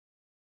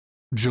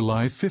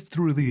July 5th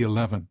through the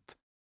 11th.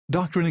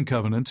 Doctrine and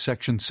Covenants,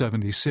 section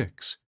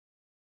 76.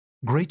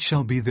 Great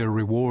shall be their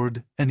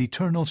reward, and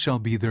eternal shall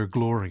be their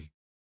glory.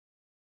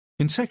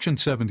 In section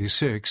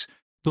 76,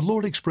 the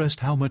Lord expressed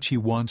how much He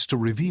wants to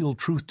reveal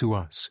truth to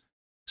us.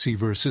 See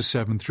verses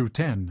 7 through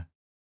 10.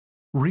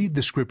 Read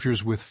the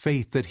Scriptures with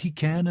faith that He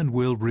can and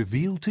will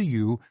reveal to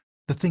you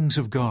the things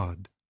of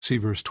God. See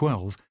verse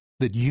 12,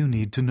 that you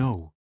need to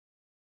know.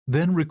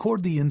 Then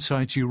record the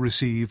insights you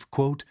receive,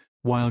 quote,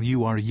 while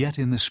you are yet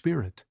in the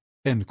Spirit,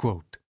 end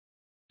quote.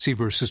 See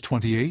verses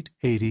 28,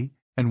 80,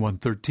 and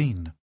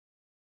 113.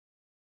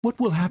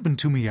 What will happen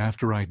to me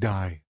after I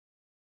die?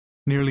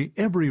 Nearly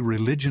every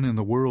religion in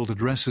the world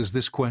addresses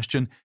this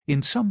question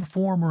in some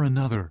form or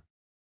another.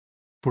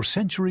 For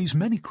centuries,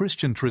 many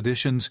Christian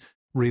traditions,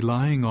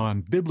 relying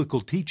on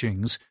biblical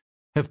teachings,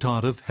 have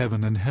taught of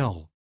heaven and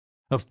hell,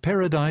 of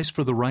paradise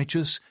for the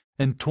righteous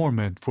and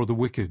torment for the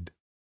wicked.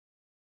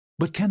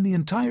 But can the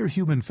entire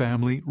human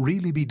family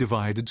really be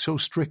divided so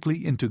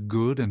strictly into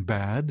good and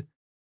bad?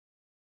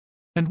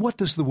 And what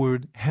does the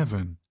word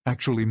heaven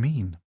actually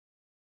mean?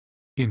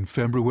 In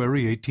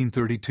February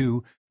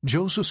 1832,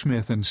 Joseph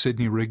Smith and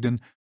Sidney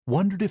Rigdon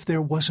wondered if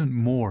there wasn't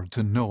more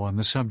to know on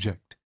the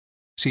subject.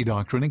 See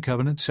Doctrine and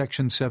Covenants,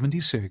 section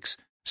 76,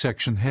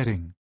 section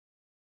heading.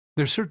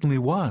 There certainly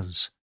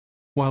was.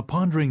 While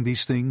pondering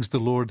these things, the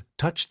Lord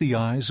touched the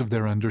eyes of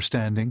their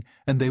understanding,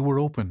 and they were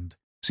opened.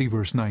 See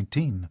verse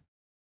 19.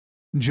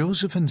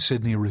 Joseph and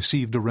Sidney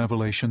received a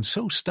revelation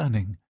so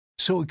stunning,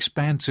 so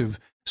expansive,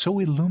 so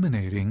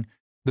illuminating,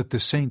 that the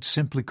saints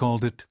simply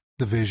called it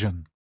the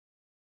vision.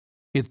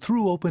 It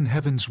threw open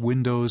heaven's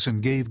windows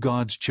and gave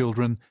God's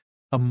children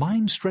a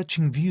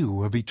mind-stretching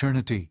view of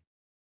eternity.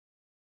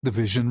 The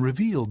vision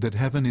revealed that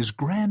heaven is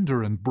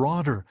grander and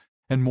broader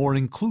and more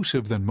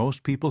inclusive than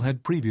most people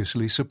had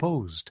previously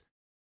supposed.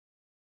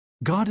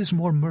 God is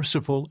more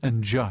merciful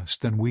and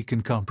just than we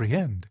can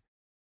comprehend,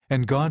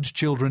 and God's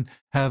children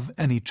have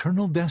an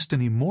eternal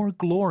destiny more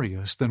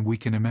glorious than we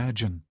can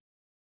imagine.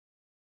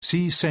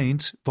 See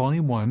Saints,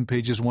 Volume 1,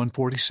 pages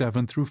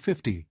 147 through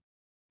 50,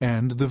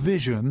 and The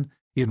Vision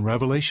in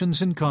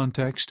Revelations in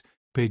Context,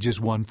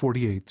 pages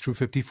 148 through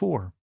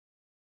 54.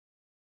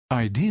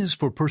 Ideas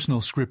for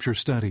Personal Scripture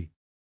Study.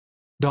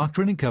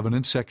 Doctrine and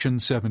Covenants, section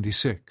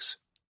 76.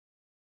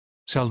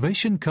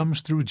 Salvation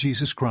comes through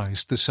Jesus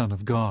Christ, the Son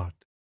of God.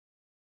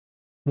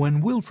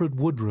 When Wilfred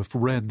Woodruff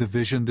read the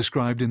vision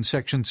described in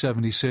section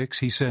 76,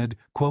 he said,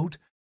 quote,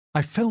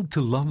 I felt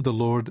to love the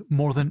Lord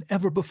more than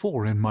ever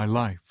before in my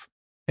life,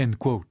 end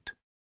quote.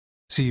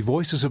 See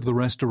Voices of the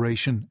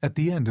Restoration at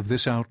the end of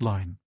this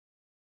outline.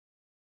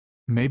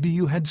 Maybe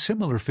you had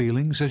similar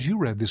feelings as you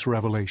read this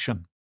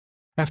revelation.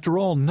 After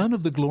all, none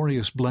of the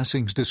glorious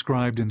blessings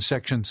described in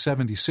section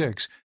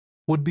 76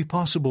 would be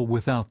possible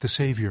without the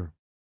Savior.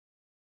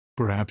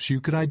 Perhaps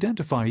you could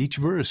identify each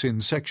verse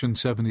in section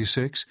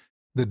 76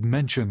 that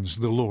mentions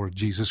the Lord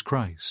Jesus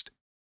Christ.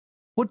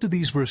 What do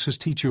these verses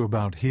teach you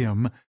about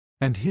Him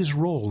and His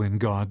role in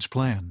God's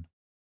plan?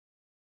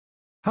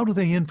 How do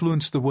they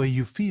influence the way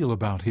you feel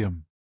about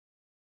Him?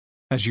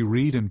 As you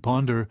read and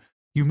ponder,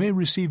 you may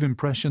receive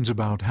impressions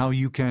about how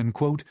you can,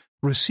 quote,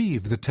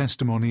 receive the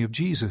testimony of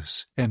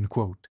Jesus, end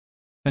quote,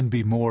 and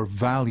be more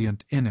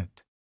valiant in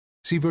it.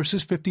 See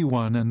verses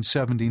 51 and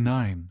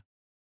 79.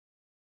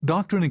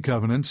 Doctrine and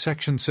Covenants,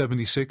 section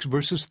 76,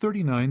 verses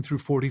 39 through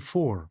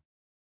 44.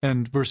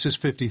 And verses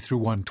 50 through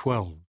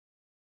 112.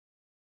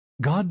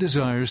 God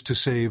desires to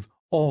save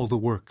all the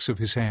works of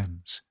His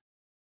hands.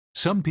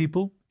 Some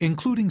people,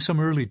 including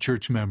some early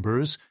church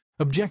members,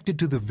 objected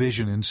to the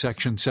vision in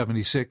section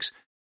 76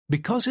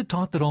 because it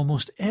taught that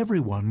almost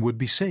everyone would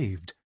be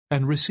saved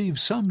and receive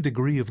some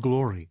degree of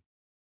glory.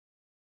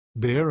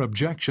 Their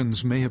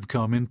objections may have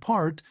come in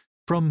part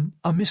from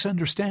a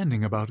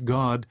misunderstanding about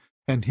God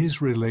and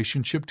His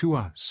relationship to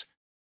us.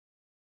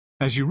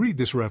 As you read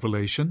this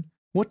revelation,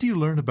 what do you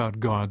learn about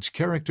God's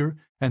character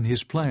and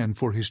His plan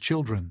for His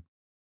children?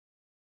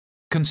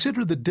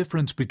 Consider the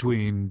difference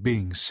between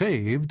being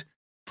saved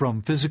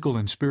from physical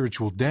and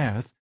spiritual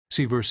death,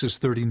 see verses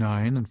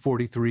 39 and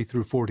 43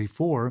 through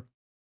 44,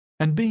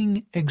 and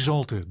being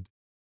exalted,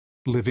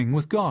 living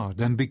with God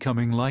and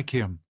becoming like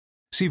Him,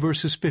 see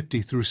verses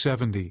 50 through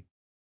 70.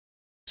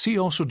 See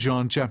also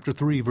John chapter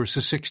 3,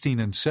 verses 16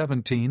 and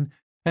 17,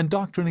 and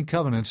Doctrine and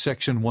Covenants,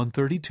 section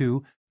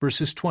 132,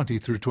 verses 20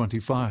 through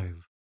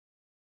 25.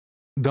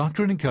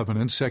 Doctrine and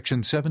Covenants,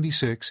 section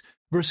 76,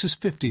 verses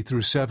 50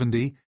 through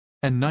 70,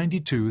 and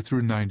 92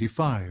 through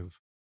 95.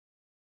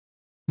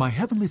 My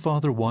Heavenly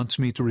Father wants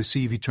me to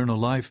receive eternal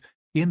life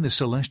in the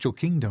celestial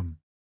kingdom.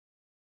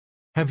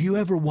 Have you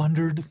ever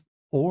wondered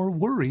or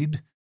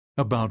worried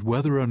about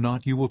whether or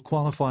not you will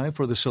qualify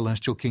for the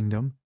celestial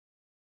kingdom?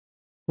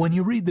 When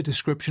you read the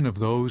description of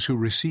those who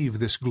receive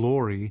this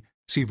glory,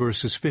 see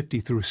verses 50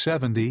 through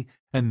 70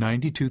 and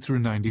 92 through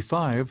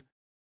 95,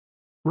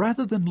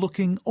 rather than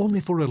looking only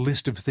for a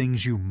list of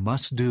things you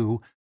must do,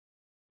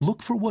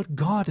 look for what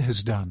God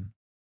has done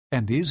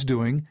and is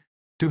doing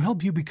to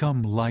help you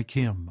become like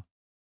Him.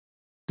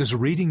 Does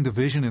reading the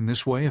vision in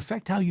this way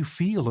affect how you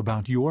feel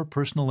about your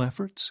personal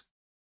efforts?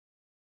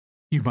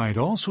 You might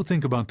also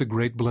think about the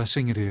great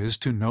blessing it is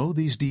to know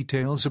these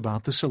details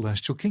about the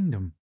celestial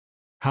kingdom.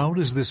 How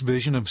does this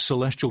vision of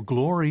celestial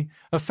glory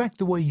affect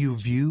the way you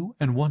view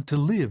and want to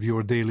live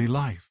your daily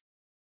life?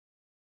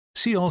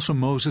 See also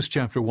Moses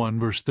chapter 1,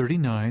 verse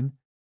 39,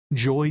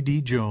 Joy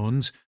D.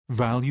 Jones,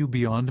 Value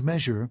Beyond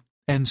Measure,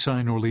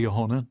 Ensign or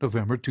Liahona,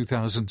 November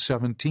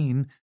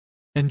 2017,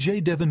 and J.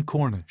 Devin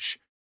Cornish,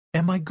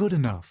 Am I Good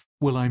Enough?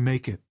 Will I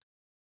Make It?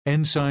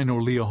 Ensign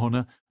or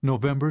Liahona,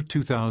 November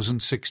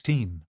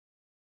 2016.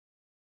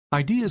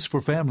 Ideas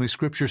for Family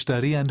Scripture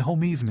Study and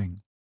Home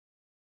Evening.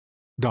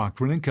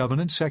 Doctrine and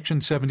Covenants, section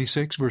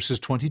 76,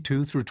 verses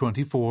 22 through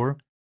 24,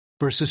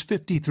 verses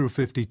 50 through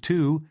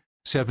 52,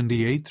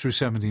 78 through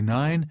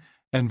 79,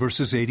 and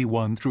verses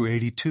 81 through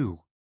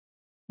 82.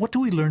 What do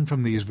we learn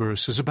from these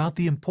verses about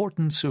the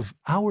importance of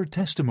our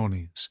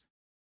testimonies?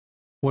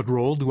 What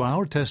role do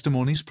our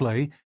testimonies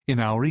play in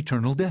our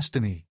eternal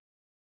destiny?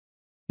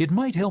 It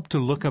might help to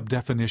look up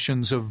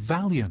definitions of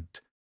valiant,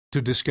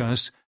 to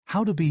discuss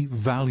how to be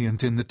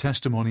valiant in the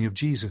testimony of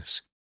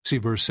Jesus. See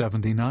verse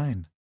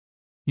 79.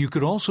 You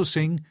could also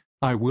sing,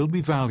 I Will Be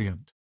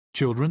Valiant,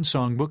 Children's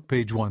Songbook,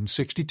 page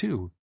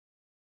 162.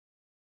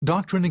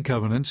 Doctrine and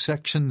Covenants,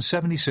 section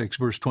 76,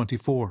 verse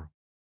 24.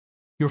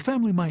 Your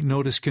family might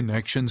notice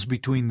connections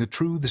between the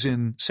truths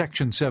in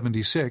section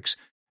 76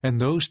 and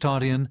those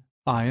taught in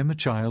I Am a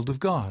Child of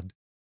God,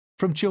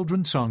 from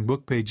Children's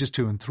Songbook, pages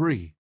 2 and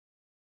 3.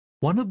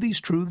 One of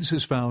these truths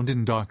is found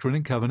in Doctrine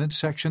and Covenants,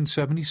 section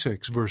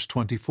 76, verse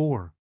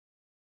 24.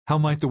 How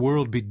might the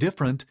world be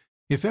different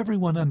if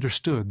everyone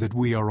understood that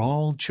we are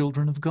all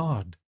children of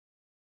God?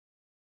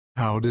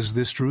 How does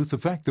this truth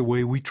affect the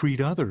way we treat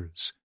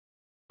others?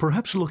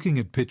 Perhaps looking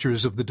at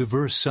pictures of the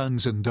diverse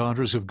sons and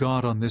daughters of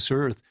God on this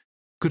earth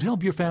could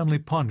help your family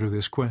ponder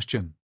this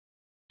question.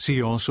 See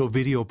also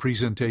video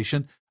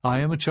presentation, I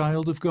Am a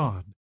Child of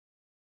God.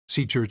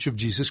 See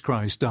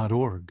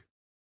churchofjesuschrist.org.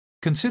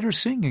 Consider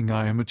singing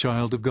I Am a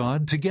Child of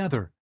God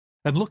together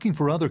and looking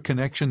for other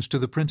connections to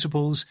the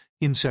principles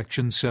in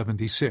section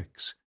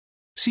 76.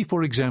 See,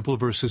 for example,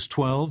 verses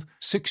 12,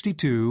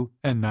 62,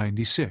 and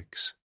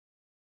 96.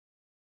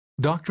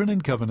 Doctrine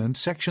and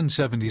Covenants, section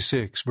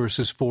 76,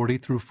 verses 40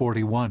 through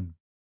 41.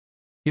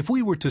 If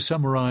we were to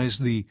summarize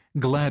the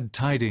glad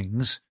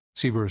tidings,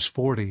 see verse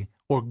 40,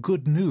 or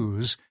good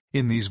news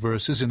in these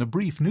verses in a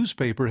brief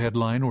newspaper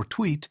headline or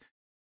tweet,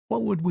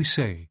 what would we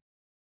say?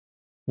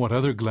 What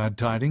other glad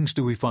tidings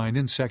do we find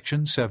in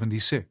section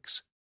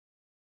 76?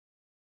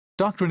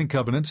 Doctrine and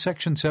Covenants,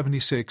 section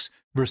 76,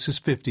 verses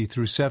 50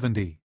 through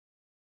 70.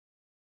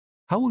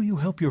 How will you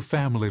help your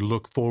family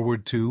look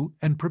forward to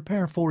and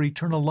prepare for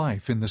eternal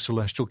life in the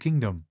celestial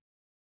kingdom?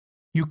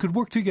 You could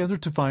work together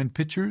to find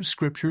pictures,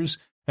 scriptures,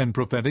 and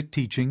prophetic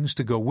teachings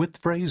to go with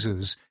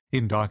phrases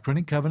in Doctrine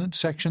and Covenants,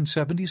 section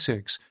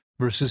 76,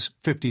 verses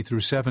 50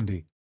 through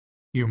 70.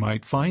 You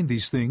might find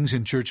these things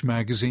in church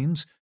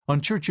magazines, on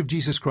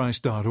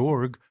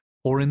churchofjesuschrist.org,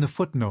 or in the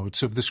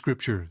footnotes of the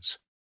Scriptures.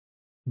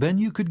 Then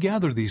you could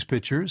gather these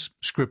pictures,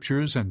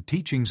 scriptures, and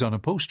teachings on a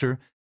poster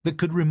that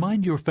could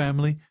remind your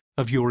family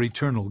of your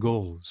eternal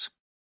goals.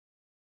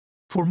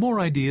 For more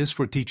ideas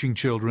for teaching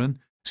children,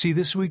 see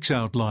this week's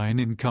outline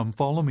in Come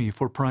Follow Me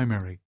for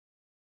Primary.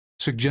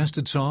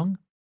 Suggested song,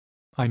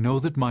 I Know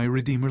That My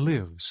Redeemer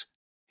Lives,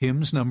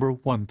 hymns number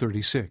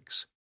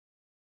 136.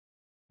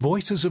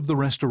 Voices of the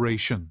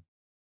Restoration.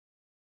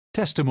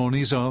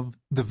 Testimonies of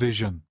the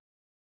Vision.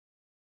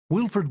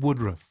 Wilford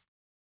Woodruff.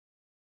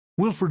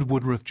 Wilford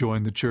Woodruff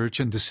joined the church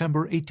in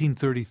December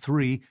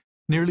 1833,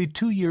 nearly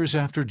 2 years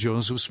after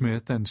Joseph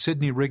Smith and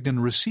Sidney Rigdon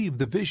received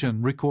the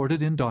vision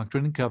recorded in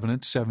Doctrine and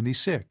Covenants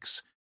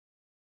 76.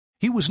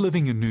 He was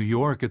living in New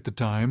York at the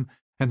time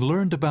and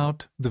learned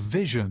about the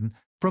vision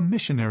from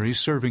missionaries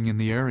serving in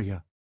the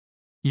area.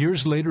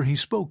 Years later he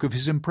spoke of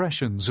his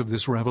impressions of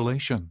this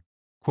revelation.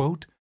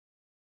 Quote,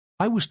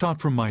 I was taught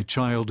from my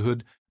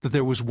childhood that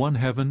there was one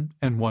heaven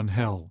and one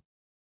hell,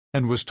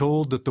 and was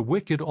told that the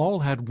wicked all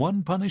had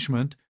one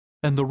punishment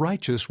and the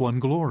righteous one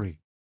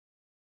glory.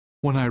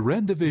 When I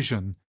read the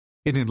vision,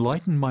 it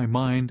enlightened my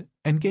mind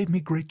and gave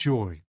me great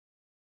joy.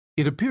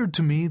 It appeared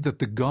to me that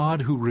the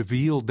God who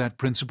revealed that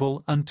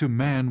principle unto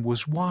man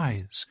was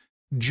wise,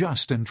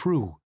 just, and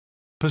true,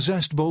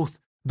 possessed both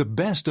the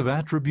best of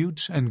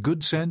attributes and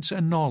good sense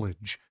and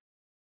knowledge.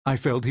 I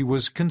felt he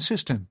was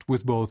consistent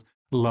with both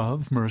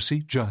love, mercy,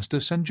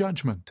 justice, and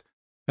judgment,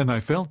 and I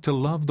felt to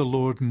love the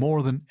Lord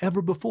more than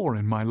ever before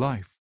in my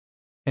life.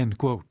 End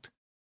quote.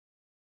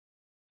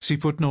 See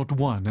footnote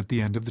 1 at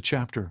the end of the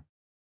chapter.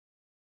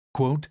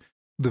 Quote,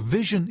 the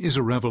vision is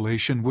a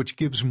revelation which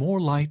gives more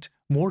light,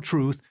 more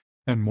truth,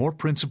 and more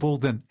principle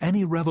than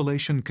any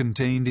revelation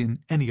contained in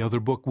any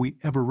other book we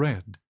ever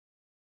read.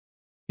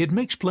 It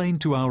makes plain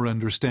to our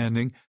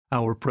understanding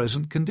our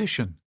present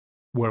condition,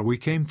 where we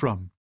came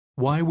from,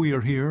 why we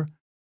are here,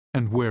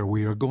 and where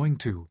we are going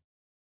to.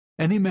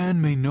 Any man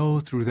may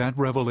know through that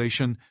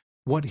revelation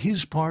what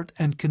his part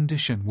and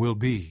condition will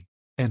be.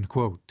 End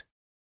quote.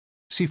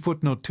 See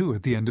footnote 2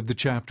 at the end of the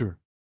chapter.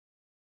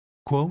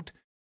 Quote,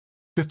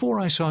 "Before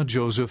I saw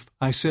Joseph,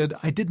 I said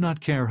I did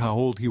not care how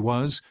old he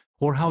was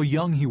or how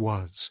young he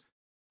was.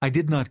 I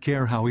did not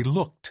care how he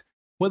looked,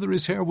 whether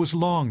his hair was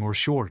long or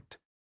short.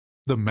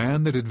 The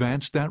man that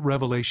advanced that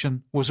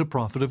revelation was a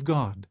prophet of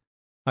God.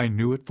 I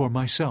knew it for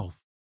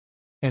myself."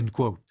 End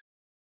quote.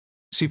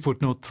 See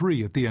footnote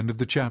 3 at the end of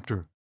the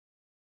chapter.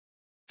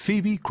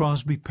 Phoebe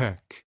Crosby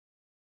Peck.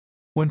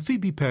 When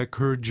Phoebe Peck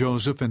heard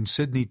Joseph and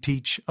Sidney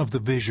teach of the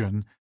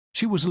vision,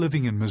 she was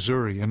living in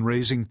Missouri and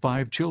raising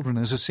 5 children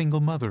as a single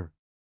mother.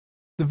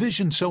 The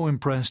vision so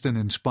impressed and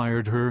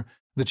inspired her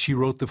that she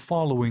wrote the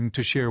following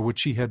to share what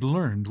she had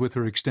learned with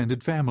her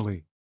extended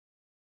family.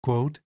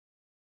 Quote,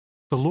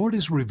 "The Lord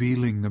is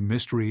revealing the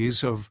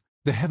mysteries of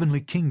the heavenly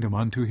kingdom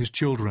unto his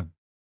children.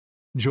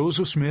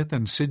 Joseph Smith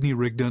and Sidney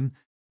Rigdon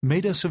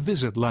made us a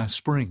visit last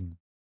spring,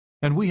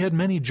 and we had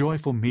many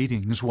joyful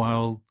meetings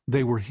while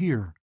they were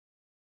here,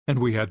 and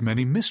we had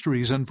many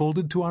mysteries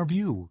unfolded to our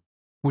view,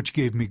 which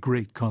gave me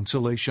great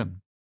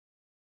consolation.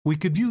 We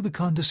could view the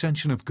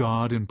condescension of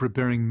God in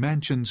preparing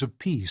mansions of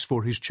peace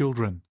for his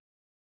children.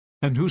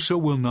 And whoso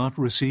will not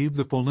receive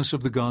the fullness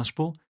of the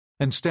gospel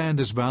and stand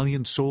as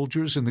valiant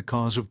soldiers in the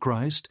cause of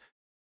Christ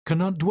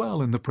cannot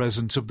dwell in the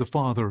presence of the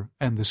Father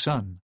and the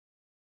Son.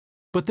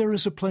 But there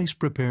is a place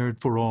prepared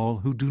for all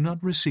who do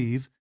not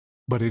receive,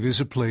 but it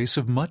is a place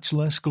of much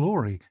less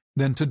glory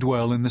than to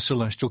dwell in the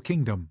celestial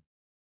kingdom.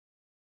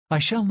 I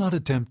shall not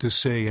attempt to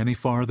say any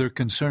farther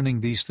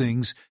concerning these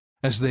things,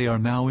 as they are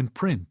now in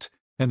print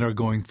and are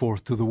going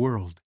forth to the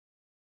world.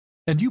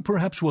 And you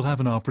perhaps will have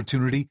an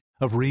opportunity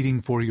of reading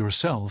for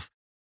yourself,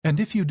 and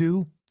if you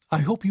do, I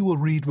hope you will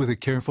read with a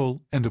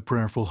careful and a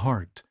prayerful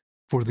heart,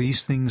 for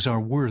these things are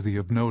worthy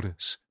of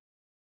notice.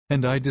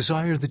 And I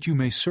desire that you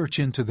may search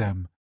into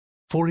them,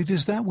 for it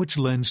is that which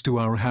lends to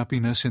our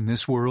happiness in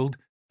this world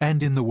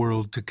and in the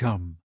world to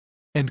come."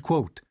 End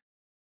quote.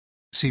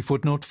 See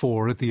footnote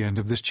 4 at the end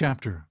of this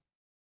chapter.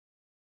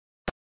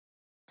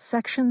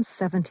 Section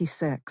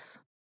 76.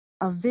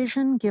 A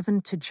vision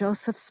given to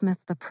Joseph Smith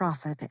the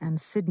prophet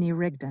and Sidney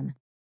Rigdon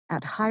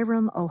at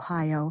Hiram,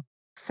 Ohio,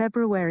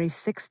 February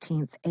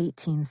 16,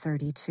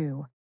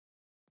 1832.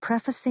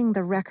 Prefacing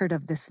the record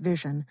of this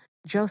vision,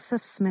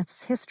 Joseph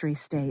Smith's history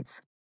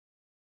states,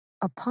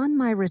 "Upon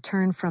my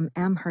return from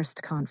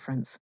Amherst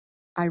Conference,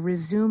 I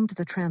resumed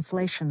the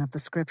translation of the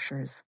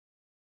Scriptures.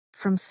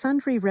 From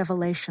sundry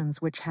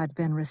revelations which had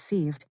been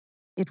received,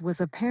 it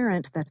was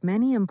apparent that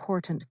many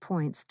important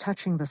points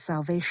touching the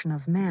salvation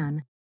of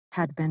man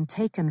had been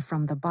taken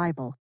from the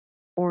Bible,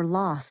 or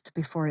lost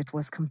before it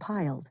was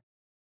compiled.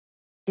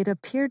 It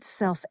appeared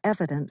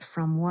self-evident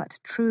from what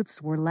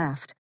truths were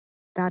left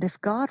that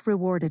if God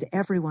rewarded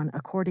everyone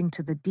according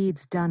to the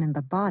deeds done in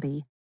the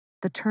body,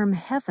 the term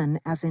heaven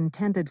as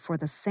intended for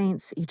the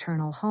saints'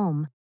 eternal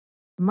home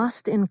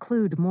must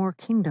include more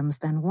kingdoms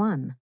than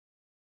one.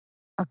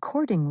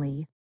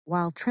 Accordingly,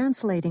 while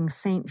translating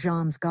St.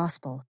 John's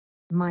Gospel,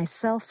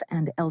 myself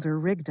and Elder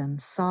Rigdon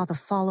saw the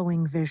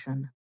following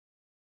vision.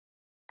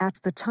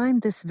 At the time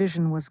this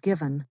vision was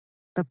given,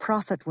 the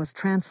prophet was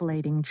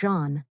translating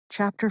John,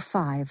 chapter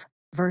 5,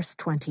 verse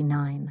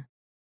 29.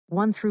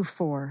 1 through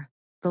 4,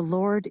 the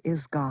Lord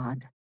is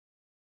God.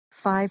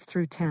 5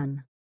 through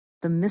 10,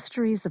 the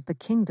mysteries of the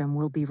kingdom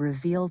will be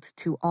revealed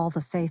to all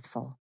the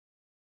faithful.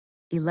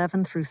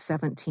 11 through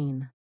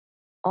 17,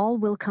 all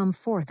will come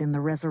forth in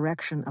the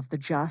resurrection of the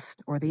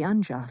just or the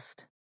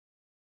unjust.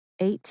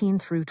 18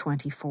 through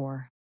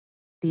 24,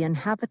 the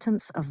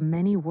inhabitants of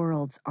many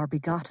worlds are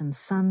begotten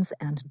sons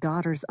and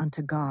daughters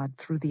unto God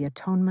through the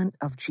atonement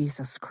of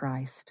Jesus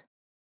Christ.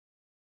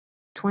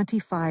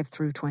 25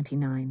 through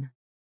 29,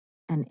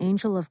 an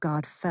angel of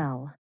God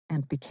fell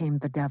and became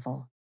the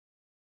devil.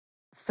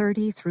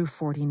 30 through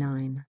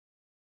 49,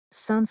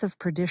 sons of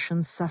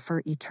perdition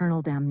suffer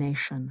eternal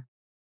damnation.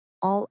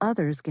 All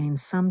others gain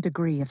some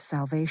degree of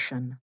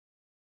salvation.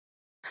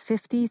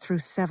 50 through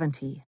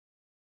 70,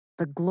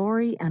 the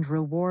glory and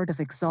reward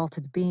of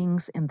exalted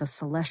beings in the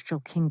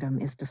celestial kingdom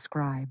is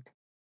described.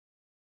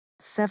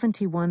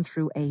 71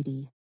 through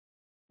 80,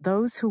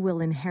 those who will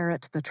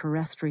inherit the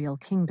terrestrial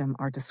kingdom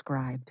are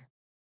described.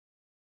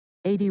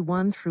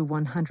 81 through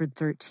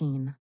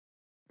 113,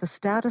 the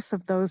status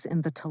of those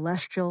in the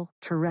telestial,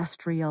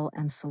 terrestrial,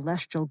 and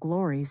celestial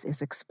glories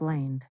is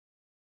explained.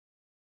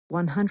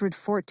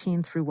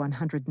 114 through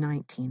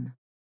 119,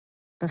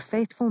 the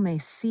faithful may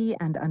see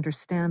and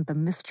understand the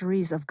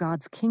mysteries of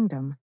God's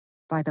kingdom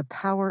by the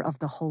power of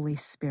the Holy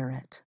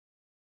Spirit.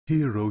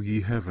 Hear, O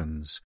ye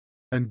heavens,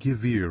 and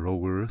give ear,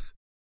 O earth,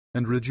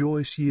 and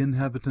rejoice, ye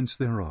inhabitants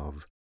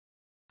thereof.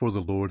 For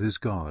the Lord is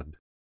God,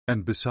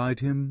 and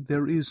beside him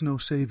there is no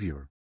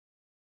Saviour.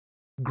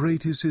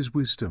 Great is his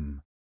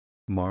wisdom,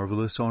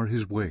 marvelous are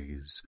his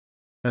ways,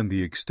 and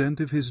the extent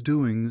of his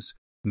doings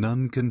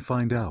none can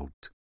find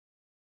out.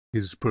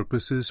 His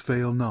purposes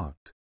fail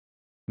not,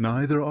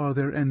 neither are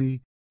there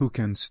any who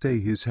can stay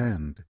his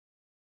hand.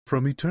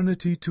 From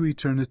eternity to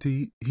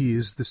eternity he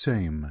is the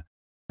same,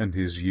 and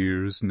his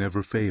years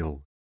never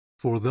fail.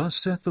 For thus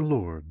saith the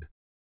Lord,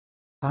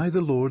 I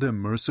the Lord am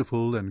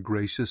merciful and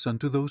gracious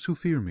unto those who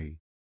fear me,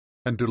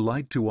 and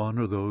delight to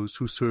honor those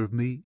who serve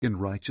me in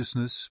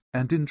righteousness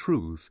and in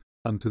truth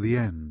unto the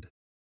end.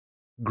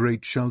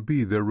 Great shall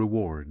be their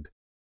reward,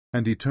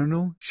 and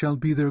eternal shall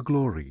be their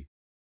glory.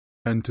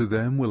 And to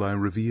them will I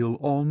reveal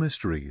all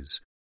mysteries,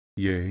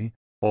 yea,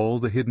 all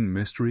the hidden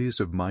mysteries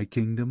of my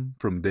kingdom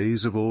from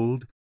days of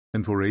old,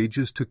 and for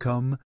ages to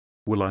come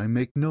will I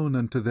make known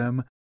unto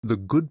them the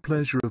good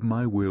pleasure of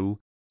my will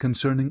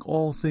concerning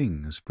all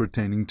things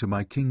pertaining to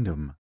my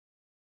kingdom.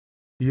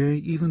 Yea,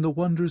 even the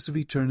wonders of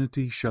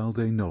eternity shall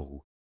they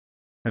know,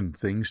 and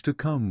things to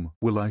come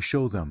will I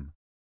show them,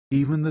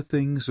 even the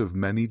things of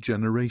many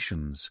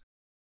generations.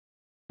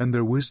 And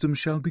their wisdom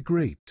shall be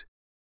great,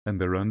 and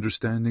their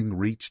understanding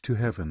reach to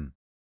heaven.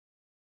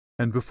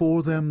 And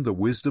before them the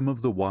wisdom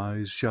of the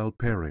wise shall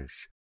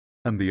perish,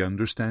 and the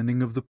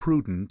understanding of the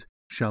prudent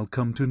shall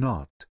come to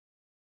naught.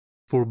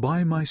 For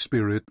by my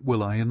Spirit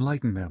will I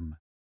enlighten them,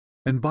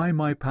 and by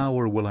my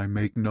power will I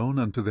make known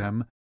unto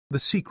them the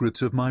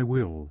secrets of my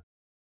will.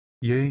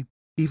 Yea,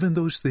 even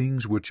those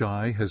things which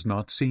eye has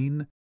not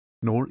seen,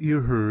 nor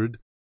ear heard,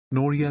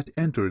 nor yet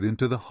entered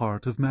into the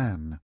heart of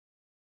man.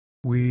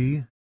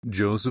 We,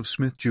 Joseph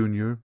Smith,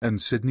 Jr.,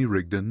 and Sidney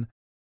Rigdon,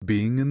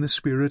 being in the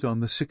Spirit on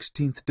the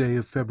 16th day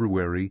of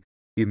February,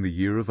 in the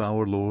year of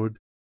our Lord,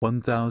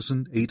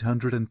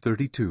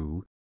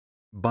 1832,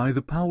 by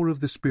the power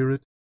of the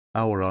Spirit,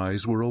 our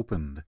eyes were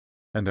opened,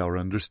 and our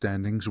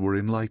understandings were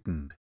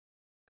enlightened,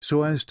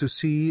 so as to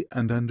see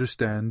and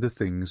understand the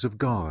things of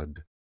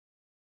God,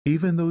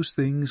 even those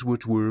things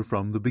which were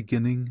from the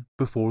beginning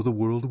before the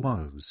world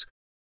was,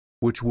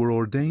 which were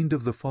ordained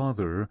of the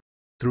Father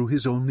through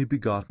his only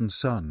begotten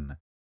Son,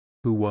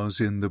 who was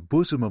in the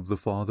bosom of the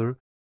Father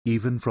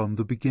even from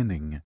the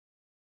beginning,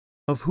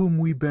 of whom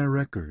we bear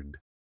record,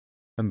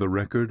 and the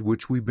record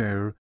which we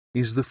bear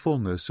is the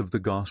fullness of the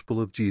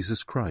gospel of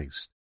Jesus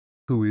Christ,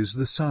 who is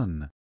the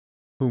Son,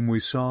 whom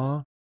we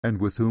saw and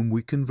with whom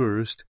we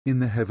conversed in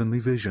the heavenly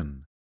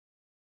vision.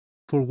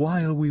 For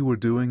while we were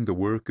doing the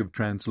work of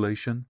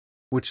translation,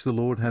 which the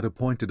Lord had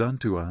appointed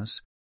unto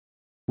us,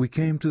 we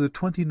came to the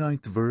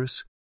 29th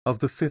verse of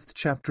the 5th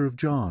chapter of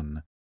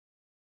John,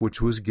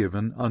 which was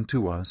given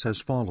unto us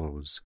as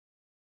follows.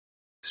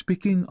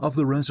 Speaking of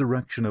the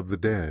resurrection of the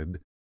dead,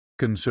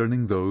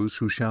 concerning those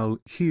who shall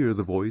hear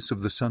the voice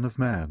of the Son of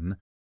Man,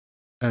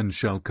 and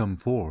shall come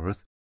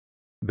forth,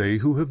 they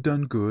who have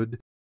done good,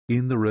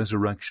 in the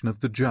resurrection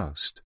of the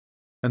just,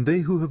 and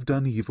they who have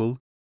done evil,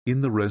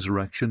 in the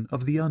resurrection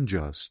of the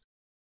unjust.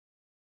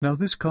 Now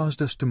this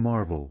caused us to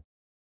marvel,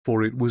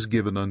 for it was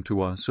given unto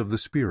us of the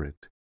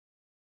Spirit.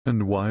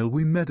 And while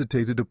we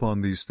meditated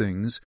upon these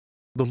things,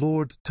 the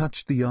Lord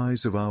touched the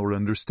eyes of our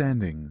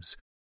understandings,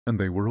 and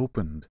they were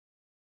opened,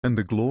 and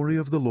the glory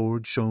of the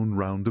Lord shone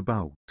round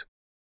about.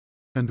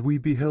 And we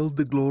beheld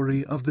the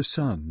glory of the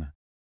Son,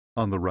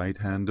 on the right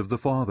hand of the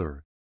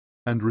Father,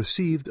 and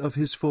received of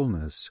his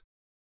fullness,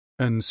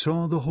 and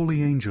saw the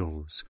holy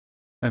angels,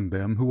 and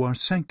them who are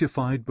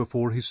sanctified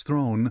before his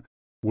throne,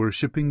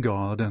 worshipping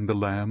God and the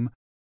Lamb,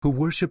 who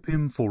worship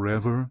him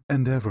forever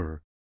and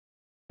ever.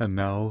 And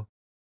now,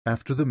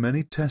 after the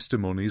many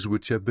testimonies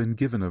which have been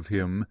given of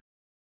him,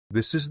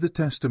 this is the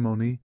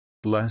testimony,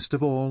 last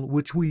of all,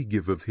 which we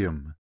give of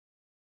him,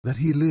 that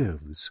he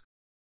lives.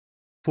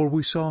 For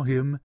we saw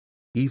him,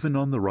 even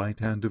on the right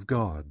hand of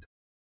God,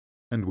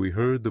 and we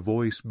heard the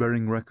voice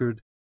bearing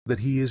record that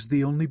he is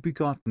the only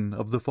begotten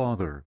of the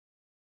Father,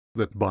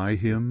 that by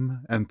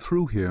him and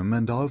through him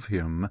and of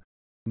him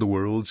the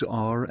worlds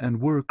are and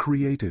were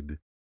created,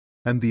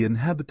 and the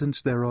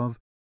inhabitants thereof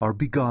are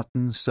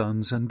begotten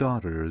sons and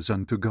daughters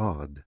unto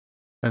God.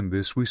 And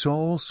this we saw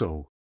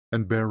also,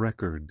 and bear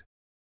record,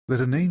 that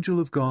an angel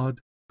of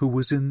God, who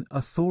was in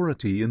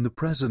authority in the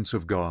presence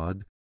of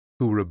God,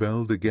 who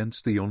rebelled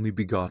against the only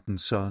begotten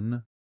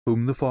Son,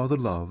 whom the Father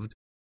loved,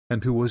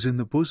 and who was in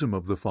the bosom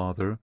of the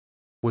Father,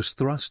 was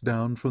thrust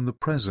down from the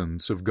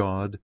presence of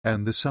God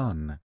and the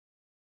Son,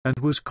 and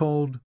was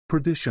called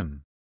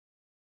Perdition.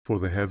 For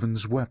the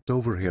heavens wept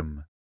over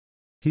him.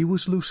 He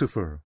was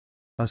Lucifer,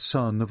 a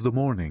son of the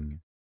morning.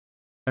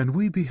 And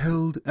we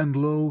beheld, and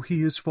lo,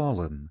 he is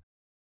fallen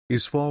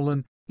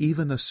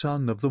even a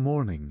son of the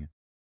morning.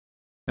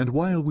 And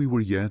while we were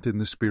yet in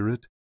the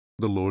Spirit,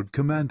 the Lord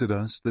commanded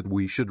us that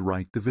we should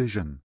write the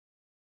vision.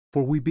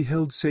 For we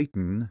beheld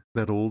Satan,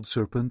 that old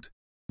serpent,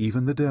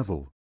 even the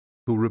devil,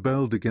 who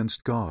rebelled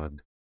against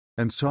God,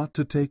 and sought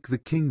to take the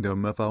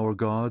kingdom of our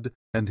God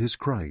and his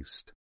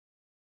Christ.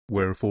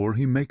 Wherefore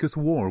he maketh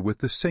war with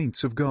the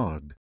saints of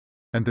God,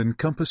 and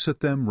encompasseth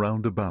them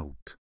round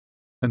about.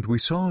 And we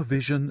saw a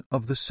vision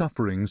of the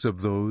sufferings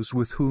of those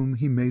with whom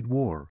he made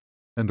war,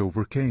 and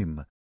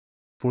overcame.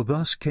 For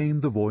thus came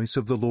the voice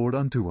of the Lord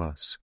unto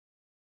us.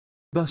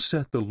 Thus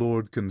saith the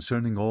Lord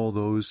concerning all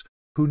those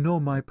who know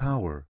my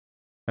power,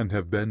 and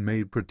have been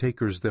made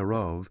partakers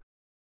thereof,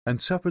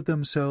 and suffered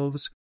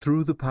themselves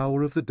through the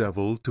power of the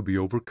devil to be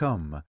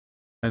overcome,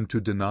 and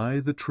to deny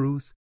the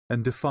truth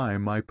and defy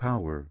my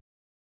power.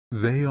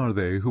 They are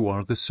who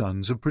are the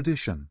sons of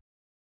perdition,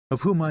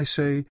 of whom I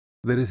say,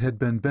 that it had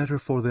been better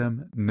for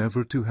them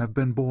never to have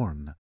been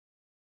born.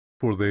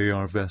 For they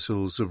are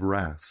vessels of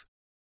wrath,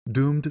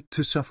 doomed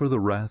to suffer the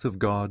wrath of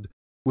God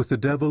with the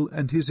devil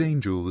and his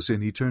angels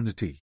in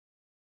eternity,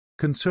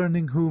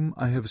 concerning whom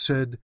I have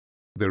said,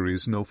 there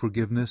is no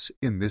forgiveness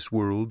in this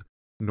world,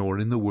 nor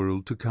in the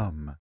world to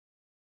come,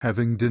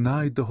 having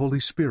denied the Holy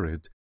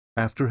Spirit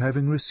after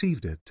having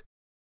received it,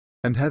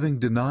 and having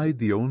denied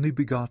the only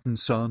begotten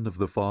Son of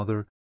the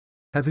Father,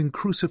 having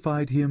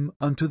crucified him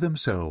unto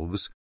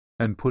themselves,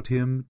 and put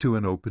him to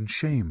an open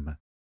shame.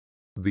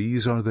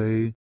 These are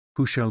they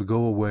who shall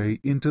go away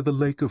into the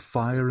lake of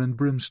fire and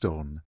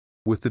brimstone,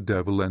 with the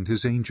devil and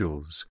his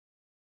angels,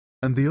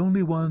 and the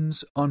only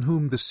ones on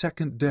whom the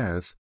second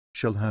death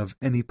shall have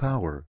any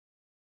power.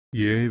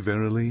 Yea,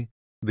 verily,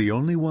 the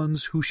only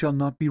ones who shall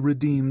not be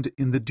redeemed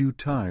in the due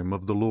time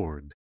of the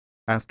Lord,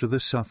 after the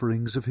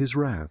sufferings of his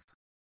wrath.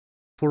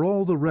 For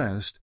all the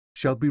rest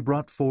shall be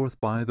brought forth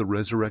by the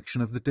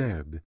resurrection of the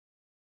dead,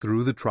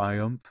 through the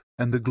triumph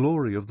and the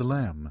glory of the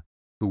Lamb,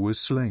 who was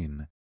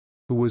slain,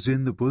 who was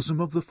in the bosom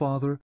of the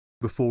Father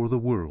before the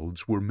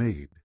worlds were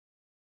made.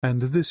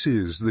 And this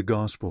is the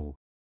gospel,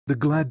 the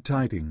glad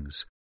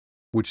tidings,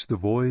 which the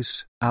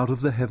voice out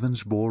of the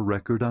heavens bore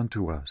record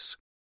unto us,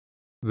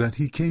 that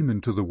he came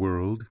into the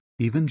world,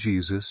 even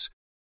Jesus,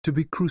 to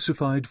be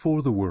crucified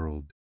for the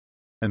world,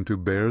 and to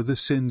bear the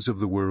sins of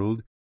the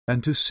world,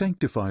 and to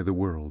sanctify the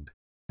world,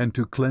 and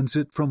to cleanse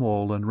it from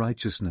all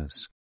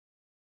unrighteousness,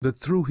 that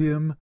through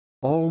him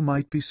all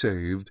might be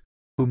saved,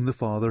 whom the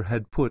Father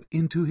had put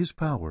into his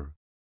power,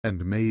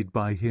 and made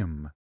by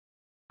him,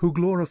 who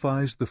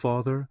glorifies the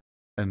Father,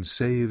 and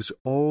saves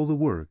all the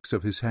works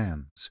of his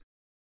hands,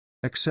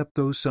 except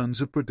those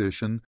sons of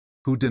perdition,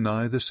 who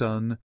deny the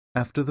Son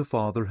after the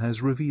Father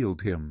has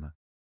revealed him.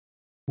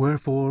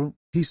 Wherefore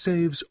he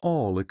saves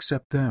all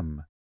except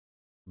them.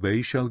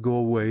 They shall go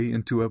away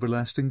into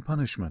everlasting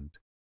punishment,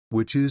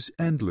 which is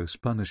endless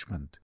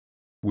punishment,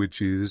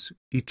 which is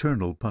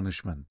eternal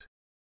punishment,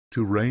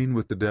 to reign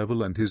with the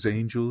devil and his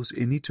angels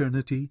in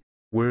eternity,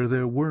 where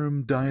their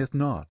worm dieth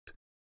not,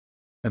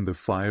 and the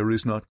fire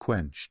is not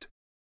quenched,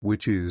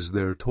 which is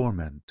their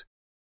torment.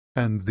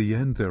 And the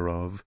end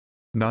thereof,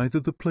 neither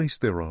the place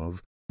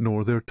thereof,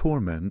 nor their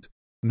torment,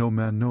 no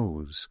man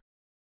knows.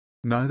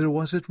 Neither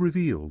was it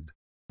revealed,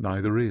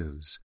 neither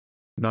is,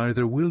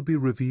 neither will be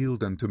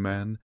revealed unto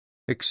man,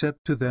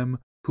 except to them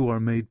who are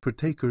made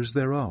partakers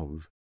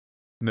thereof.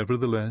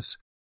 Nevertheless,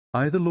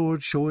 I the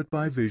Lord show it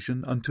by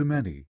vision unto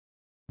many,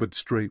 but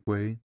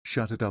straightway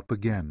shut it up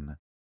again.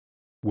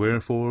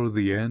 Wherefore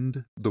the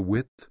end, the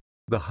width,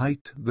 the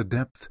height, the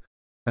depth,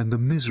 and the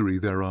misery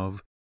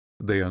thereof,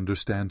 they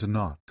understand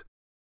not,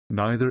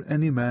 neither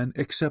any man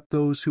except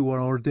those who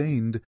are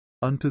ordained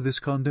unto this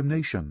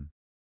condemnation.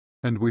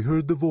 And we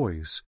heard the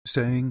voice,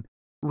 saying,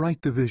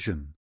 Write the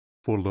vision,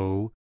 for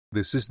lo,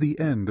 this is the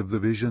end of the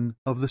vision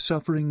of the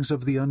sufferings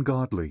of the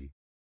ungodly.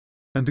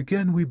 And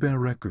again we bear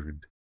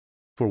record,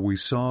 for we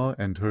saw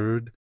and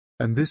heard,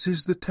 and this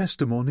is the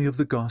testimony of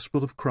the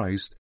gospel of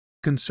Christ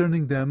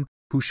concerning them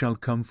who shall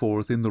come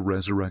forth in the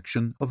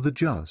resurrection of the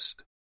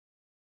just.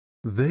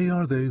 They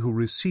are they who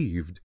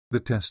received the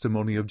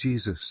testimony of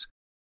Jesus,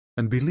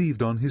 and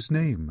believed on his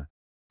name,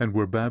 and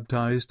were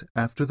baptized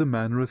after the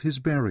manner of his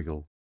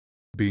burial,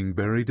 being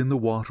buried in the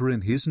water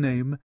in his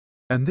name,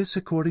 and this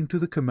according to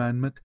the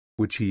commandment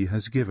which he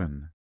has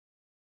given,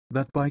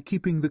 that by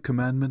keeping the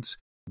commandments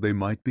they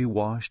might be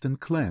washed and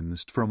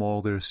cleansed from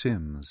all their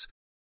sins,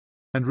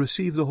 and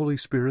receive the Holy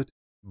Spirit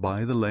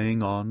by the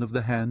laying on of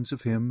the hands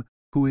of him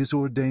who is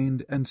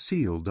ordained and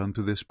sealed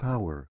unto this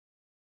power,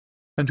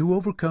 and who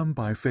overcome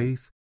by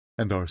faith,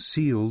 and are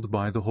sealed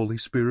by the Holy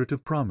Spirit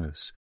of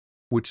promise,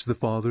 which the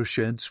Father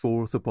sheds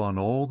forth upon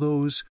all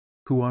those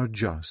who are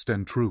just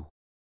and true.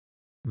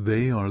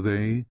 They are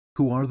they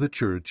who are the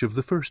church of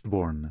the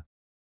firstborn.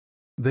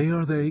 They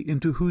are they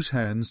into whose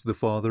hands the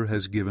Father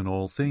has given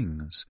all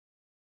things.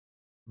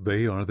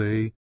 They are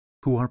they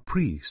who are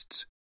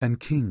priests and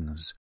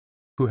kings,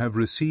 who have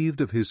received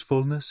of his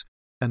fullness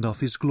and of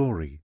his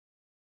glory,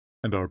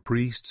 and are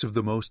priests of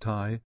the Most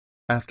High,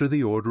 after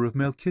the order of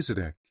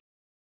Melchizedek,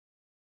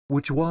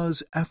 which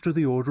was after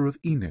the order of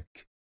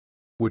Enoch,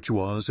 which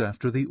was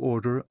after the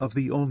order of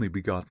the only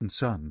begotten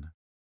Son.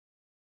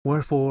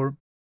 Wherefore,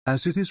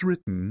 as it is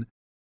written,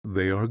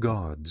 they are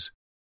gods,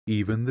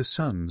 even the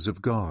sons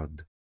of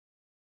God.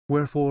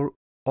 Wherefore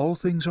all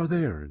things are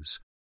theirs,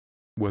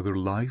 whether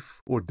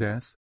life or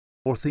death,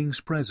 or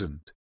things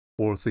present,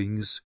 or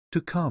things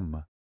to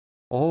come.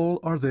 All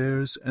are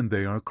theirs, and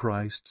they are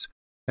Christ's,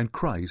 and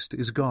Christ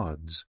is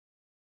God's.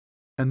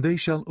 And they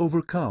shall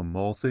overcome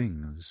all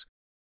things.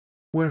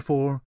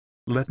 Wherefore,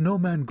 let no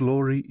man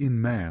glory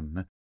in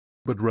man,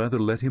 but rather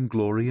let him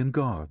glory in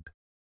God,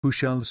 who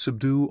shall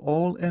subdue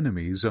all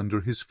enemies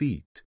under his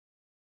feet.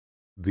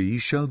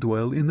 These shall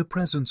dwell in the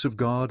presence of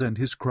God and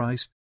his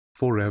Christ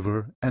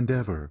forever and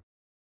ever.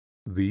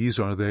 These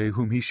are they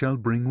whom he shall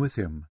bring with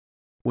him,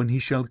 when he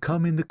shall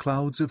come in the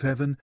clouds of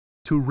heaven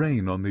to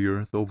reign on the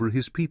earth over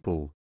his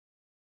people.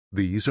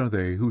 These are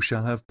they who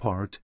shall have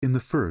part in the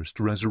first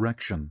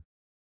resurrection.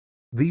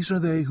 These are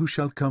they who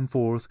shall come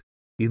forth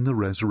in the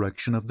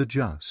resurrection of the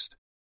just.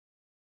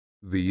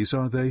 These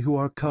are they who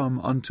are come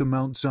unto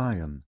Mount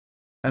Zion,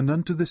 and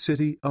unto the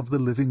city of the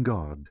living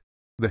God,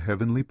 the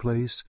heavenly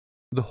place,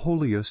 the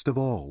holiest of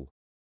all.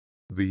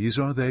 These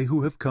are they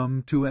who have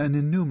come to an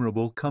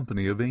innumerable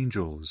company of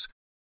angels,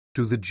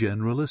 to the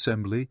general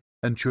assembly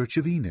and church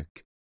of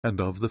Enoch, and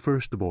of the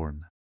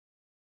firstborn.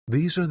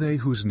 These are they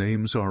whose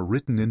names are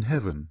written in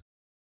heaven,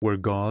 where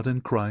God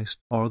and Christ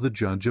are the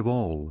judge of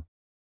all.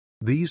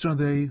 These are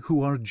they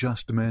who are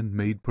just men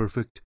made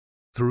perfect,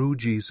 through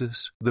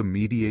Jesus, the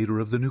mediator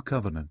of the new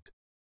covenant,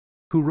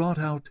 who wrought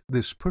out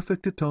this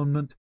perfect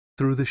atonement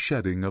through the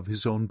shedding of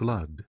his own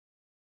blood.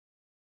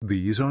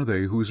 These are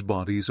they whose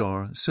bodies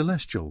are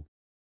celestial,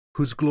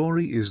 whose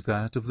glory is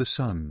that of the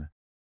sun,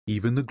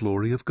 even the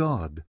glory of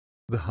God,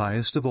 the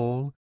highest of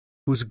all,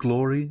 whose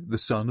glory the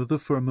sun of the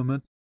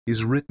firmament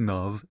is written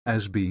of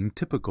as being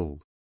typical.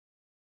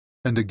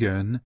 And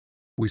again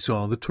we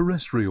saw the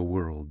terrestrial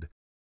world.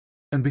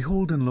 And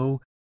behold, and lo,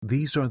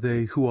 these are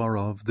they who are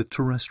of the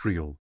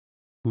terrestrial,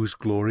 whose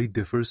glory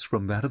differs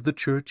from that of the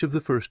church of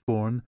the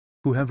firstborn,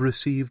 who have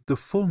received the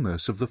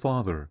fullness of the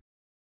Father,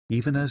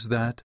 even as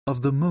that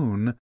of the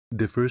moon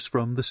differs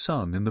from the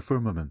sun in the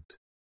firmament.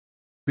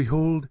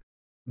 Behold,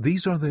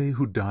 these are they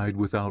who died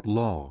without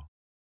law,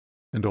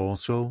 and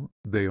also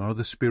they are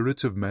the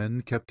spirits of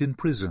men kept in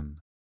prison,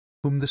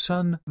 whom the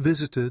Son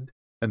visited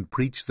and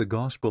preached the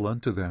gospel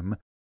unto them,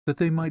 that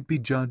they might be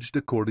judged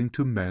according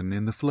to men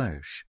in the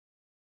flesh,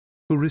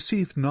 who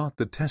received not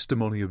the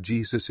testimony of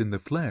Jesus in the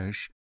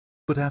flesh,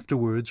 but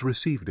afterwards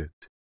received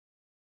it.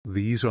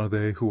 These are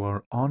they who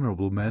are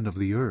honorable men of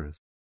the earth,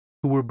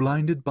 who were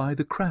blinded by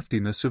the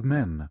craftiness of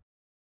men.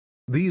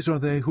 These are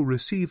they who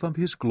receive of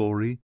his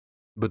glory,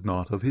 but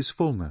not of his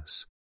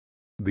fullness.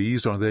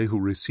 These are they who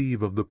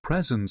receive of the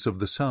presence of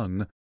the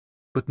Son,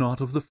 but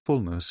not of the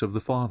fullness of the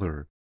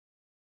Father.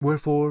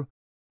 Wherefore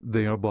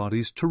they are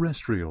bodies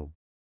terrestrial,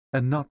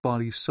 and not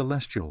bodies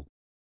celestial,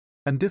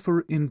 and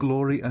differ in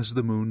glory as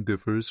the moon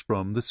differs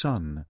from the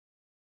sun.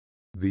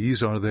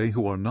 These are they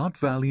who are not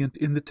valiant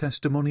in the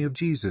testimony of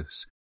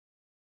Jesus.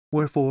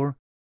 Wherefore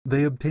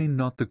they obtain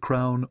not the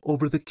crown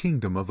over the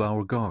kingdom of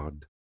our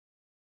God.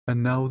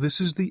 And now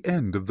this is the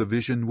end of the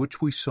vision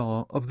which we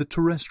saw of the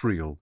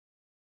terrestrial,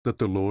 that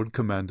the Lord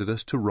commanded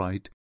us to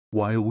write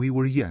while we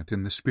were yet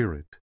in the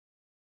Spirit.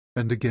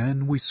 And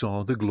again we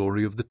saw the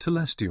glory of the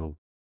telestial,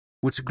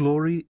 which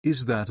glory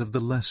is that of the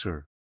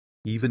lesser,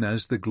 even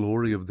as the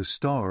glory of the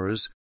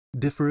stars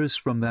differs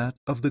from that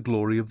of the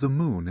glory of the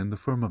moon in the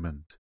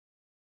firmament.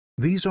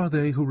 These are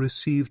they who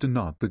received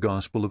not the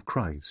gospel of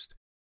Christ,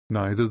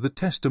 neither the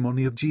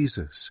testimony of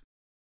Jesus.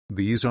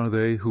 These are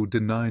they who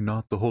deny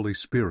not the Holy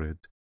Spirit.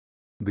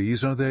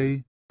 These are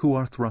they who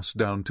are thrust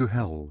down to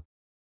hell.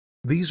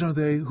 These are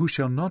they who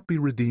shall not be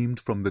redeemed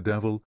from the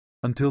devil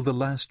until the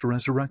last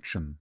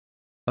resurrection,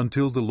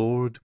 until the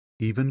Lord,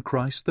 even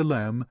Christ the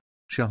Lamb,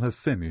 shall have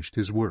finished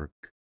his work.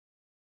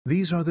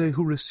 These are they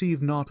who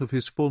receive not of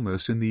his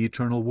fullness in the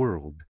eternal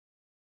world,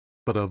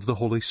 but of the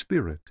Holy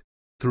Spirit,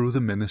 through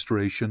the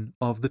ministration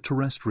of the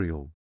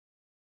terrestrial,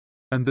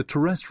 and the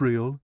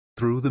terrestrial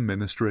through the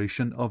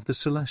ministration of the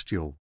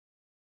celestial.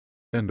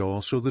 And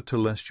also the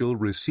telestial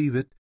receive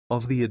it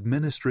of the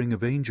administering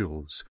of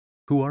angels,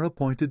 who are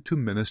appointed to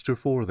minister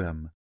for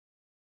them,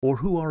 or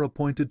who are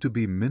appointed to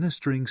be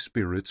ministering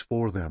spirits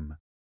for them,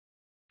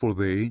 for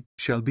they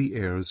shall be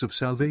heirs of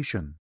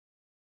salvation.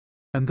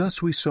 And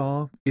thus we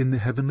saw in the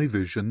heavenly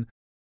vision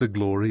the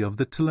glory of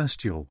the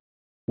telestial,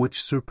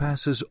 which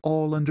surpasses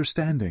all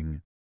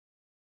understanding,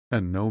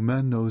 and no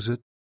man knows it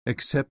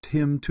except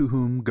him to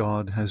whom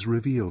God has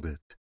revealed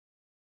it.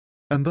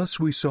 And thus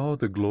we saw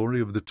the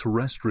glory of the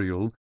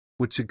terrestrial,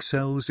 which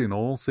excels in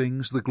all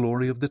things the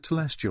glory of the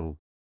telestial,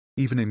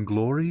 even in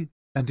glory,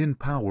 and in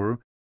power,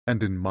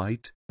 and in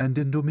might, and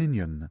in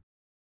dominion.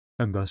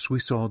 And thus we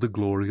saw the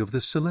glory of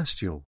the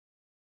celestial,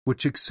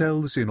 which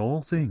excels in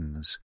all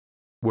things,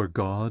 where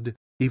God,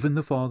 even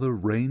the Father,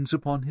 reigns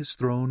upon his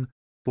throne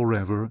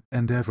forever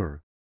and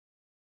ever,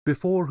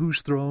 before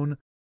whose throne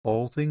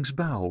all things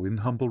bow in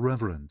humble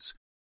reverence,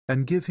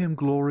 and give him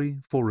glory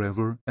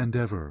forever and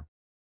ever.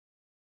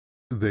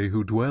 They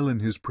who dwell in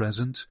his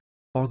presence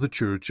are the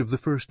church of the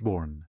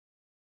firstborn,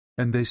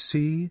 and they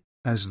see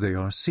as they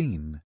are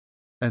seen,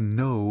 and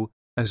know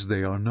as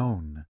they are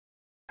known,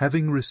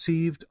 having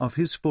received of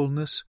his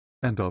fullness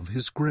and of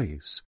his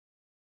grace.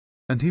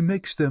 And he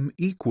makes them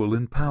equal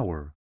in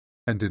power,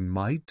 and in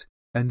might,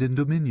 and in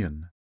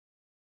dominion.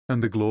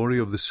 And the glory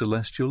of the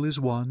celestial is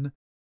one,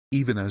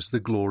 even as the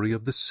glory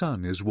of the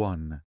sun is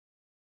one.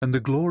 And the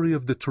glory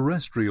of the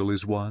terrestrial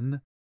is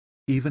one,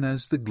 even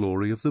as the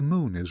glory of the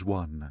moon is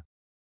one.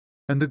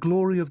 And the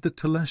glory of the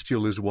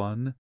telestial is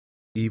one,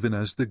 even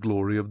as the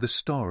glory of the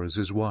stars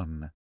is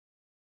one.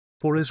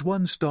 For as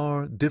one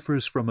star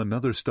differs from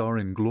another star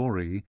in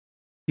glory,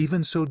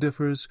 even so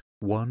differs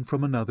one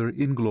from another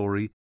in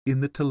glory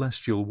in the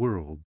telestial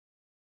world.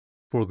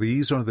 For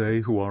these are they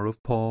who are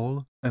of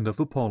Paul, and of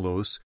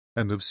Apollos,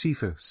 and of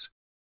Cephas.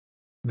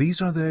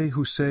 These are they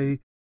who say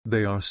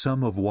they are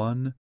some of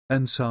one,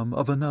 and some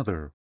of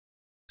another,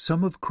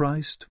 some of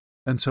Christ,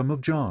 and some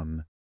of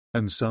John,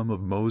 and some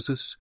of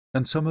Moses,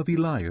 and some of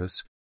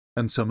Elias,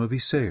 and some of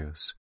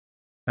Esaias,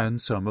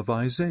 and some of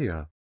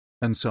Isaiah,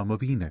 and some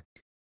of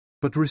Enoch,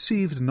 but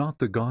received not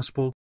the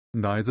gospel,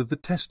 neither the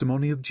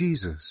testimony of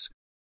Jesus,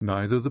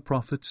 neither the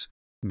prophets,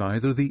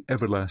 neither the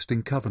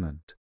everlasting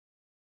covenant.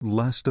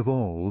 Last of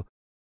all,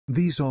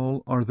 these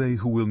all are they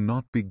who will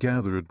not be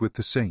gathered with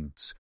the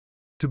saints,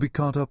 to be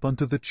caught up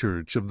unto the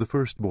church of the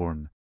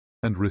firstborn,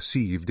 and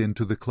received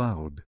into the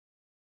cloud.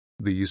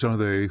 These are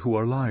they who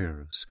are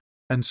liars,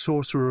 and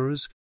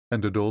sorcerers,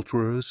 and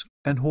adulterers,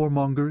 and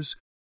whoremongers,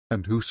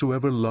 and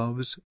whosoever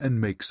loves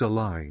and makes a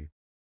lie.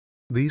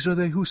 These are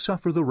they who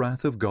suffer the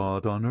wrath of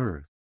God on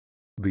earth.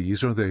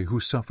 These are they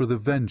who suffer the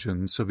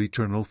vengeance of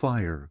eternal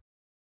fire.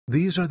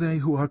 These are they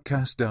who are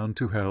cast down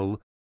to hell,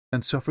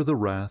 and suffer the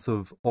wrath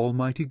of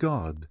Almighty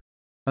God,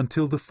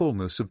 until the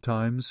fullness of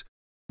times,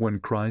 when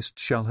Christ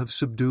shall have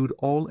subdued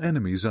all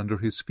enemies under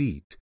his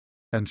feet,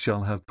 and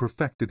shall have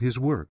perfected his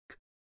work,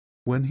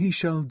 when he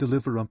shall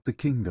deliver up the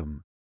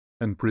kingdom,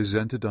 and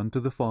present it unto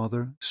the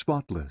Father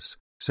spotless,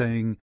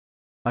 saying,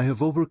 I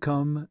have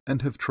overcome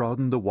and have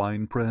trodden the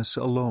winepress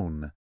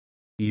alone,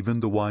 even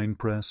the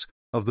winepress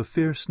of the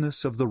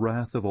fierceness of the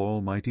wrath of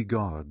Almighty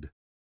God.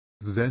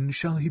 Then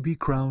shall he be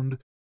crowned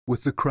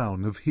with the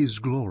crown of his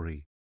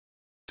glory,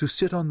 to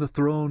sit on the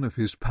throne of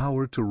his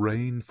power to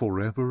reign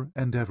forever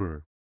and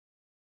ever.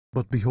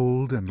 But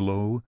behold, and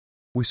lo,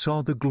 we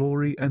saw the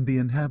glory and the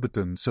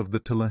inhabitants of the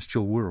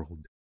telestial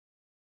world,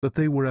 that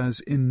they were as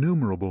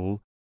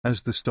innumerable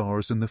as the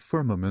stars in the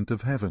firmament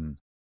of heaven,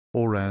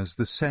 or as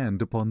the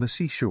sand upon the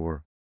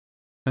seashore,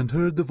 and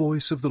heard the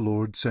voice of the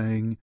Lord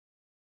saying,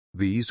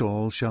 These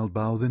all shall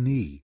bow the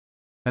knee,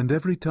 and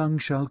every tongue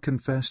shall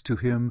confess to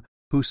him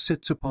who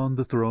sits upon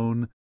the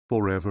throne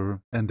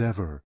forever and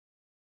ever.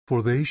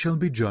 For they shall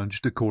be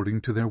judged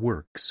according to their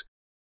works,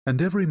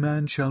 and every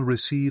man shall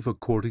receive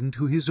according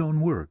to his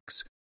own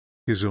works,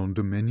 his own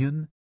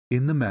dominion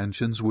in the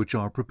mansions which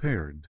are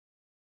prepared.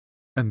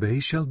 And they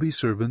shall be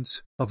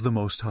servants of the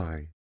Most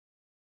High.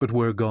 But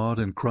where God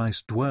and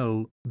Christ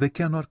dwell, they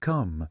cannot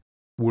come,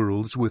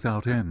 worlds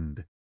without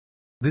end.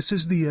 This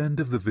is the end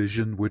of the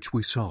vision which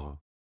we saw,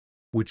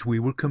 which we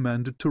were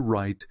commanded to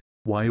write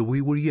while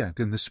we were yet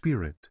in the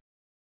Spirit.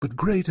 But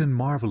great and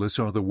marvelous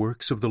are the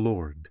works of the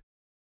Lord,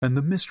 and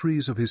the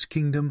mysteries of his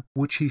kingdom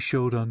which he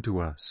showed unto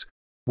us,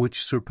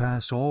 which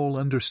surpass all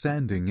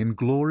understanding in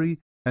glory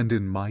and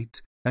in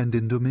might and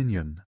in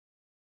dominion,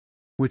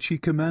 which he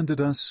commanded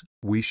us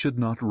we should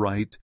not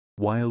write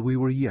while we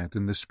were yet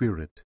in the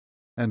Spirit,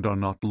 and are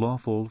not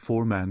lawful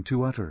for man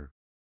to utter.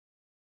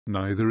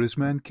 Neither is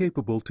man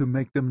capable to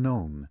make them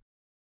known,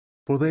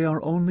 for they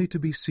are only to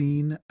be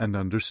seen and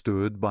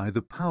understood by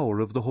the power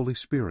of the Holy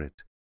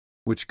Spirit,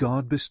 which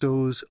God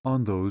bestows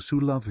on those who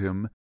love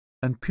him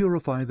and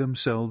purify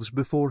themselves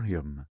before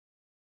him,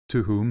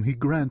 to whom he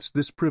grants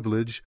this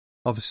privilege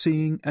of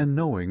seeing and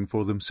knowing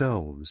for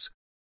themselves,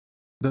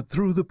 that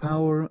through the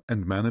power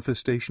and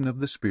manifestation of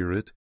the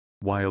Spirit,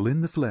 while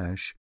in the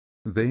flesh,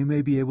 they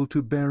may be able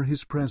to bear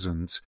his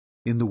presence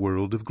in the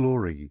world of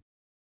glory.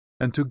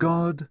 And to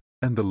God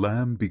and the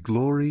Lamb be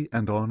glory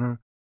and honor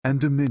and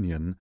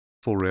dominion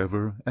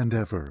forever and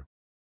ever.